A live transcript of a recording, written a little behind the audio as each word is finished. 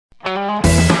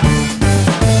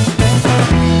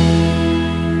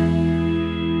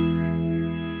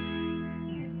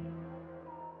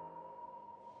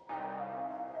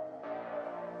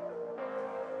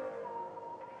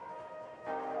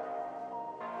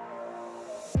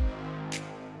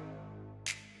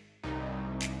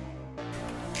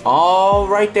All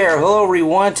right there. Hello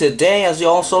everyone. Today, as you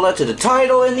all saw that to the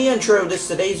title and the intro, this is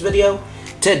today's video.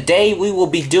 Today we will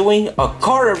be doing a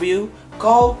car review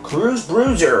called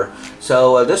Bruiser.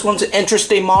 So this one's an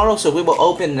interesting model, so we will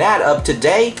open that up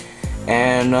today.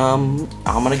 And I'm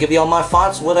going to give you all my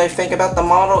thoughts, what I think about the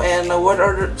model, and what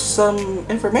are some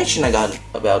information I got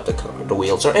about the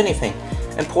wheels or anything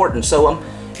important. So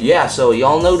yeah, so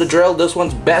y'all know the drill. This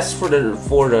one's best for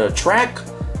the track.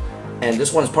 And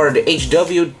this one's part of the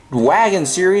HW Wagon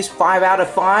series, 5 out of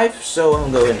 5. So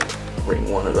I'm going to bring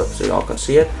one of it up so y'all can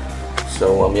see it.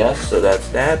 So yes, so that's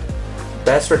that.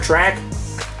 Best for track.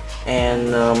 And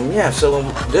yeah, so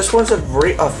this one's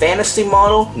a fantasy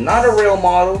model, not a real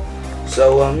model.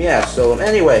 So yeah, so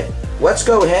anyway, let's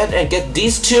go ahead and get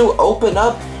these two open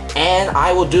up, and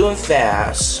I will do them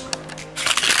fast.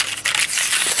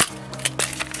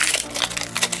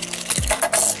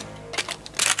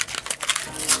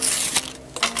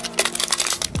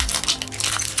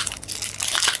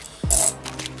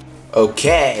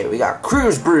 Okay, we got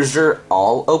Bruiser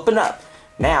all open up.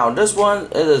 Now this one,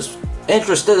 it is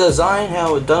interesting design,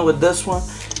 how it's done with this one.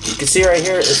 You can see right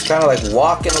here, it's kind of like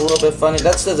walking a little bit funny.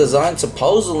 That's the design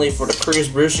supposedly for the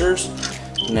Bruisers.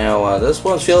 Now this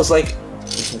one feels like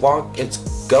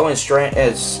it's going strange.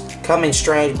 It's coming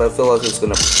strange, but I feel like it's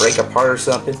gonna break apart or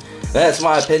something. That's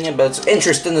my opinion, but it's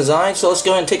interesting design. So let's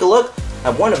go ahead and take a look.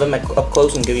 I have one of them up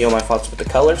close and give you all my thoughts with the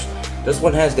colors. This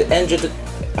one has the engine.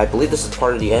 I believe this is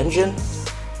part of the engine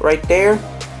right there.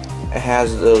 It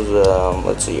has those,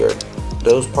 let's see here,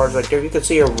 those parts right there. You can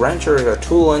see a wrench or a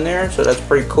tool in there, so that's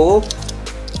pretty cool.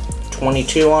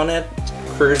 22 on it.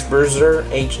 Bruiser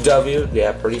HW.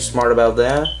 Yeah, pretty smart about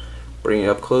that. Bring it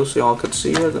up close so y'all can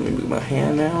see it. Let me move my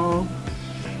hand now.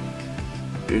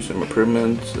 Do some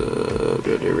improvements.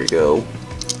 There we go.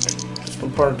 This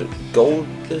one part of the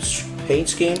goldish paint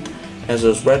scheme has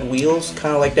those red wheels,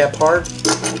 kind of like that part.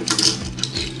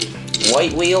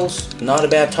 White wheels, not a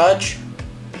bad touch.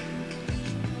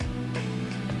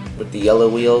 With the yellow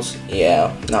wheels,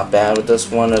 yeah, not bad with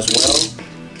this one as well.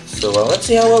 So let's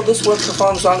see how well this one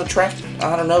performs on the track.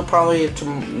 I don't know, probably to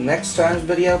next time's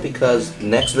video, because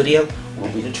next video will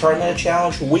be the Tournament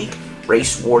Challenge Week,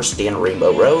 Race War Stand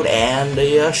Rainbow Road, and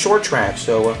the short track.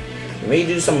 So we may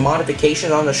do some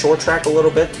modifications on the short track a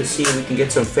little bit to see if we can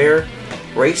get some fair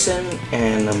racing,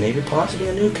 and maybe possibly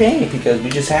a new cane, because we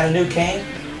just had a new cane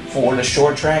for the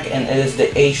short track, and it is the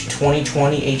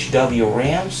H2020 HW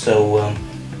Ram. So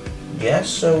yes,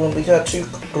 so we got two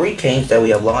great canes that we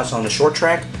have lost on the short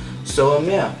track. So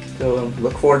yeah, so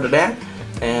look forward to that.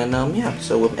 And yeah,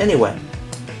 so anyway,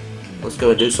 let's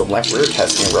go and do some left rear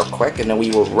testing real quick, and then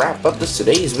we will wrap up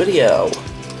today's video.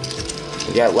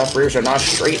 Yeah, left rears are not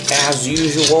straight as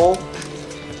usual,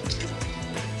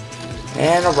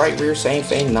 and the right rear, same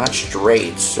thing, not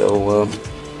straight. So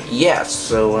yes,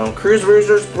 so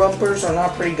Bruiser's bumpers are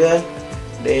not pretty good.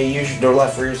 They usually, their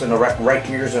left rears and the right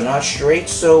rears are not straight.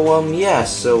 So yeah,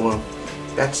 so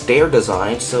that's their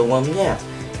design. So yeah.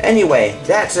 Anyway,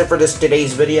 that's it for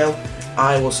today's video.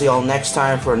 I will see y'all next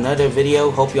time for another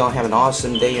video. Hope y'all have an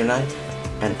awesome day or night,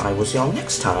 and I will see y'all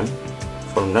next time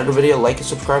for another video. Like and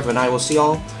subscribe, and I will see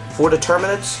y'all for the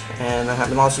tournaments. And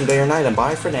have an awesome day or night. And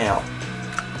bye for now.